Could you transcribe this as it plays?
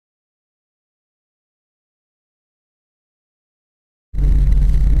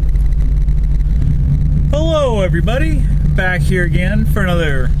Hello everybody, back here again for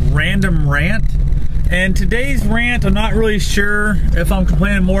another random rant. And today's rant, I'm not really sure if I'm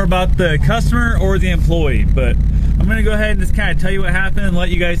complaining more about the customer or the employee, but I'm gonna go ahead and just kind of tell you what happened and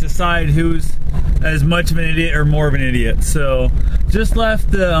let you guys decide who's as much of an idiot or more of an idiot. So just left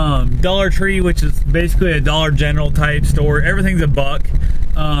the Dollar Tree, which is basically a Dollar General type store. Everything's a buck.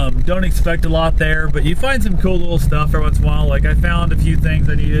 Don't expect a lot there, but you find some cool little stuff every once in a while. Like I found a few things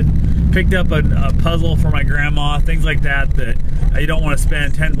I needed, picked up a puzzle for my grandma, things like that you don't want to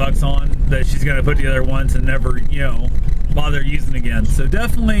spend 10 bucks on, that she's going to put together once and never, you know, bother using again. So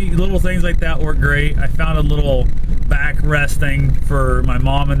definitely little things like that work great. I found a little backrest thing for my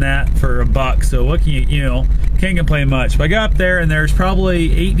mom and that for $1. So what can you know, can't complain much. But I got up there and there's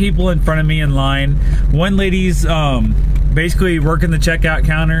probably 8 people in front of me in line. One lady's basically working the checkout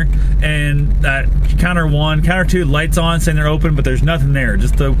counter, and that counter 1, counter 2, lights on saying they're open, but there's nothing there.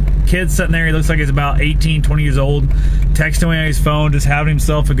 Just the kid sitting there. He looks like he's about 18, 20 years old, texting away on his phone, just having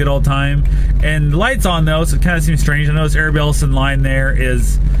himself a good old time. And the lights on though, so it kind of seems strange. I noticed everybody else in line there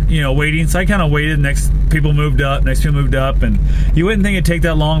is, you know, waiting. So I kind of waited. Next people moved up, and you wouldn't think it'd take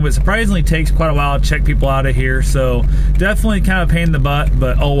that long, but surprisingly it takes quite a while to check people out of here. So definitely kind of a pain in the butt,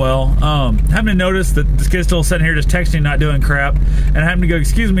 but oh well. Having to notice that this kid's still sitting here just texting, not doing crap, and I having to go,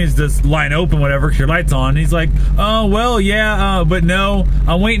 excuse me, is this line open, whatever, because your light's on. And he's like, oh well, yeah, but no,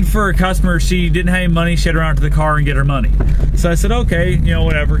 I'm waiting for a customer. She didn't have any money. She had to run out to the car and get her money. So I said, okay, you know,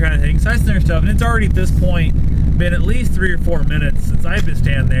 whatever kind of thing. So I sit there and stuff, and it's already at this point been at least 3 or 4 minutes since I've been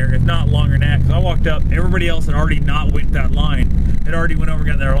standing there, if not longer than that, because I walked up, everybody else had already not went that line, had already went over and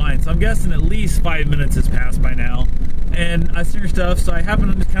got their line. So I'm guessing at least 5 minutes has passed by now. And I see her stuff, so I happen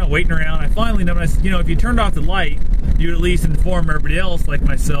to just kind of waiting around. I finally know, you know, if you turned off the light, you'd at least inform everybody else, like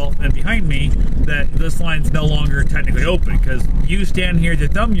myself and behind me, that this line's no longer technically open, because you standing here with your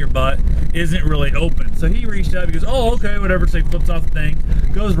thumb in your butt isn't really open. So he reached out, he goes, oh, okay, whatever, so he flips off the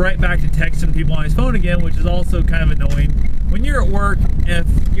thing, goes right back to texting people on his phone again, which is also kind of annoying. When you're at work, if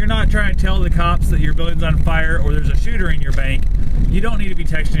you're not trying to tell the cops that your building's on fire or there's a shooter in your bank, you don't need to be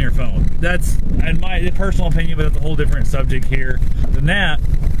texting your phone. That's, in my personal opinion, but that's a whole different subject here than that.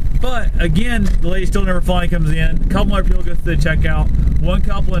 But again, the lady still never finally comes in. A couple more people go through the checkout. One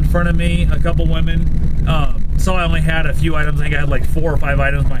couple in front of me, a couple women, saw I only had a few items. I think I had like 4 or 5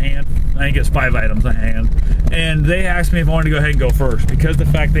 items in my hand. I think it's 5 items in my hand. And they asked me if I wanted to go ahead and go first, because the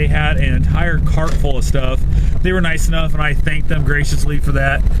fact they had an entire cart full of stuff. They were nice enough, and I thanked them graciously for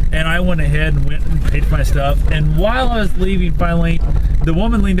that. And I went ahead and went and paid for my stuff. And while I was leaving, finally, the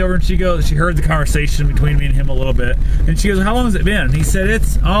woman leaned over and she heard the conversation between me and him a little bit. And she goes, how long has it been? And he said,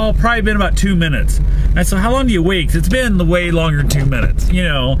 it's probably been about 2 minutes. And I said, how long do you wait? 'Cause it's been way longer than 2 minutes, you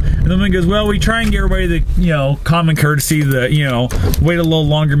know. And the woman goes, well, we try and get everybody the, you know, common courtesy that, you know, wait a little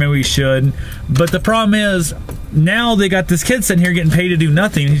longer, maybe we should. But the problem is, now they got this kid sitting here getting paid to do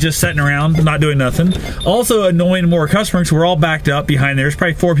nothing. He's just sitting around, not doing nothing. Also annoying more customers. We're all backed up behind there. There's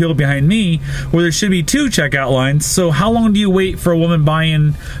probably 4 people behind me, where there should be 2 checkout lines. So how long do you wait for a woman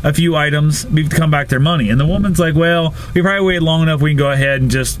buying a few items to come back their money? And the woman's like, well, we probably waited long enough, we can go ahead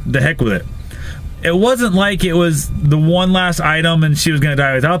and just the heck with it. It wasn't like it was the one last item and she was going to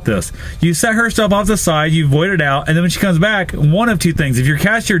die without this. You set her stuff off the side, you void it out, and then when she comes back, one of 2 things. If your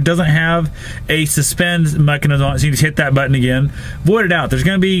cashier doesn't have a suspend mechanism on it, so you just hit that button again, void it out. There's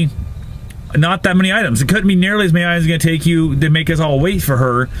going to be not that many items. It couldn't be nearly as many items it's going to take you to make us all wait for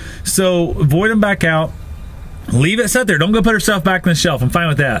her. So void them back out. Leave it set there. Don't go put her stuff back on the shelf. I'm fine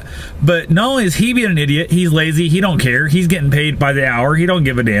with that. But not only is he being an idiot, he's lazy. He don't care. He's getting paid by the hour. He don't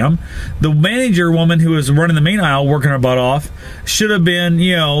give a damn. The manager woman who was running the main aisle, working her butt off, should have been,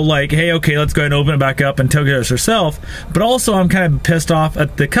 you know, like, hey, okay, let's go ahead and open it back up and take care of this herself. But also, I'm kind of pissed off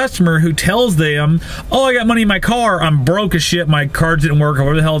at the customer who tells them, oh, I got money in my car. I'm broke as shit. My cards didn't work, or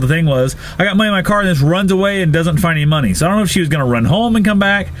whatever the hell the thing was. I got money in my car, and just runs away and doesn't find any money. So I don't know if she was going to run home and come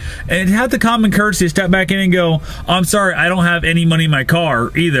back. And had the common courtesy to step back in and go, I'm sorry, I don't have any money in my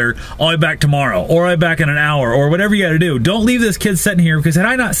car either. I'll be back tomorrow, or I'll be back in an hour, or whatever you got to do. Don't leave this kid sitting here, because had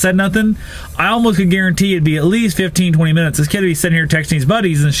I not said nothing, I almost could guarantee it'd be at least 15, 20 minutes. This kid would be sitting here texting his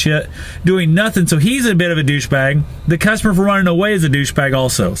buddies and shit, doing nothing. So he's a bit of a douchebag. The customer for running away is a douchebag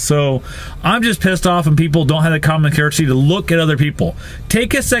also. So I'm just pissed off when people don't have the common courtesy to look at other people.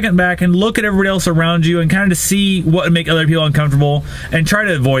 Take a second back and look at everybody else around you and kind of see what would make other people uncomfortable and try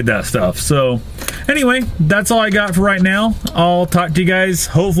to avoid that stuff. So anyway, that's all I got for right now. I'll talk to you guys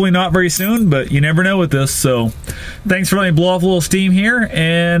hopefully not very soon, but you never know with this. So thanks for letting me blow off a little steam here,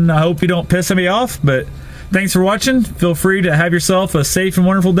 and I hope you don't piss me off, but thanks for watching. Feel free to have yourself a safe and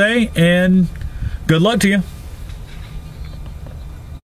wonderful day, and good luck to you.